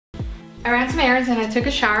I ran some errands and I took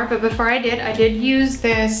a shower, but before I did use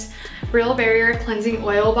this Real Barrier Cleansing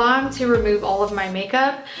Oil Balm to remove all of my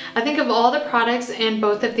makeup. I think of all the products in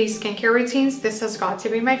both of these skincare routines, this has got to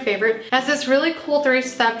be my favorite. It has this really cool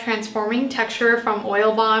 3-step transforming texture from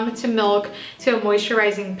oil balm to milk to a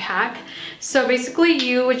moisturizing pack. So basically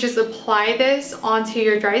you would just apply this onto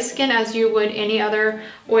your dry skin as you would any other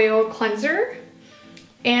oil cleanser.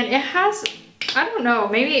 And it has, I don't know,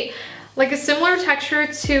 maybe like a similar texture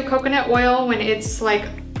to coconut oil when it's like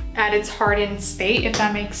at its hardened state, if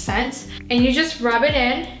that makes sense. And you just rub it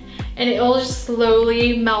in and it will just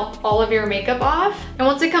slowly melt all of your makeup off. And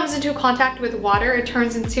once it comes into contact with water, it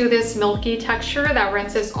turns into this milky texture that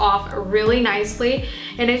rinses off really nicely.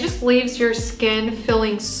 And it just leaves your skin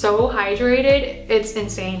feeling so hydrated. It's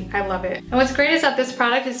insane. I love it. And what's great is that this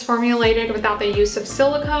product is formulated without the use of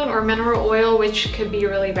silicone or mineral oil, which could be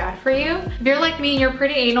really bad for you. If you're like me and you're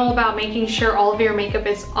pretty anal about making sure all of your makeup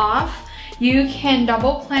is off, you can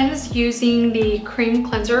double cleanse using the cream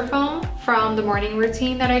cleanser foam from the morning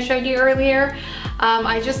routine that I showed you earlier.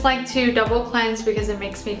 I just like to double cleanse because it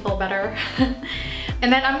makes me feel better.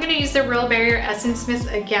 And then I'm gonna use the Real Barrier Essence Mist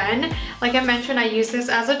again. Like I mentioned, I use this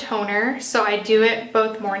as a toner, so I do it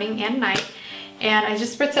both morning and night. And I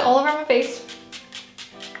just spritz it all over my face.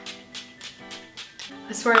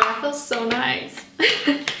 I swear that feels so nice.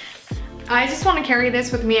 I just wanna carry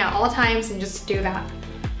this with me at all times and just do that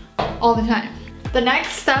all the time. The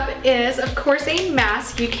next step is, of course, a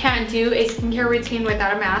mask. You can't do a skincare routine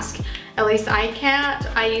without a mask. At least I can't.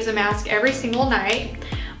 I use a mask every single night.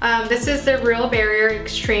 This is the Real Barrier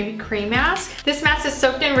Extreme Cream Mask. This mask is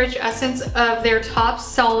soaked in rich essence of their top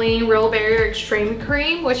selling Real Barrier Extreme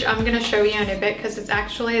Cream, which I'm gonna show you in a bit because it's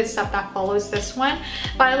actually a step that follows this one.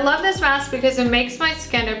 But I love this mask because it makes my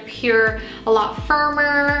skin appear a lot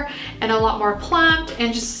firmer and a lot more plump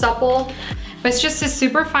and just supple. But it's just a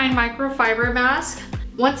super fine microfiber mask.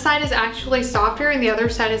 One side is actually softer and the other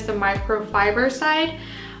side is the microfiber side.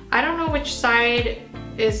 I don't know which side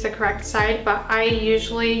is the correct side, but I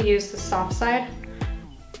usually use the soft side.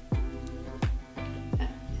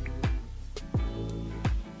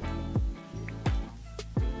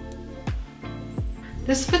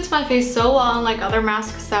 This fits my face so well, unlike other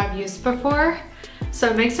masks that I've used before, so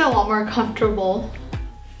it makes it a lot more comfortable.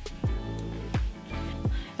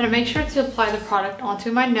 And I make sure to apply the product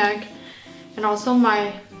onto my neck and also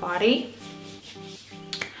my body.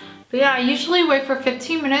 But yeah, I usually wait for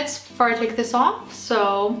 15 minutes before I take this off,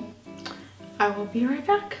 so I will be right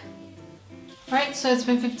back. Alright, so it's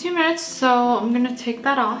been 15 minutes, so I'm gonna take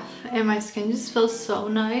that off, and my skin just feels so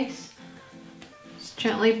nice. Just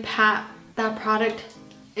gently pat that product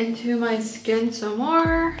into my skin some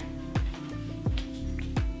more.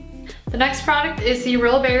 The next product is the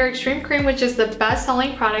Real Barrier Extreme Cream, which is the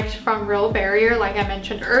best-selling product from Real Barrier. Like I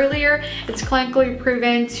mentioned earlier, it's clinically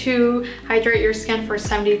proven to hydrate your skin for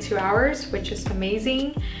 72 hours, which is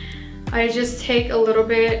amazing. I just take a little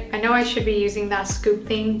bit. I know I should be using that scoop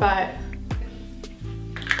thing, but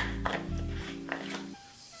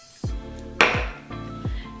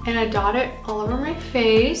and I dot it all over my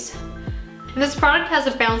face. And this product has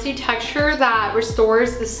a bouncy texture that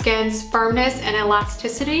restores the skin's firmness and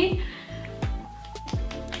elasticity.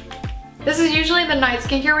 This is usually the night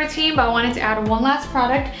skincare routine, but I wanted to add one last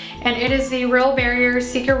product, and it is the Real Barrier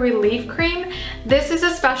Secret Relief Cream. This is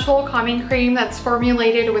a special calming cream that's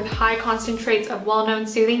formulated with high concentrates of well-known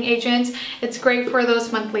soothing agents. It's great for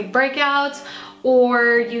those monthly breakouts,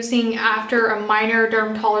 or using after a minor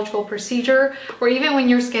dermatological procedure, or even when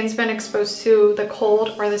your skin's been exposed to the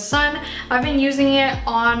cold or the sun. I've been using it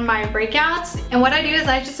on my breakouts, and what I do is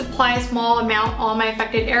I just apply a small amount on my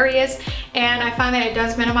affected areas, and I find that it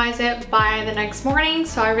does minimize it by the next morning,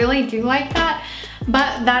 so I really do like that.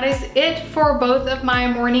 But that is it for both of my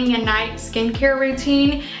morning and night skincare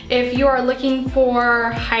routine. If you are looking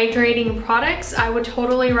for hydrating products, I would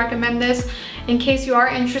totally recommend this. In case you are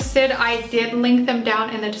interested, I did link them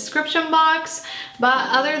down in the description box. But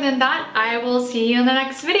other than that, I will see you in the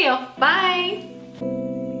next video. Bye!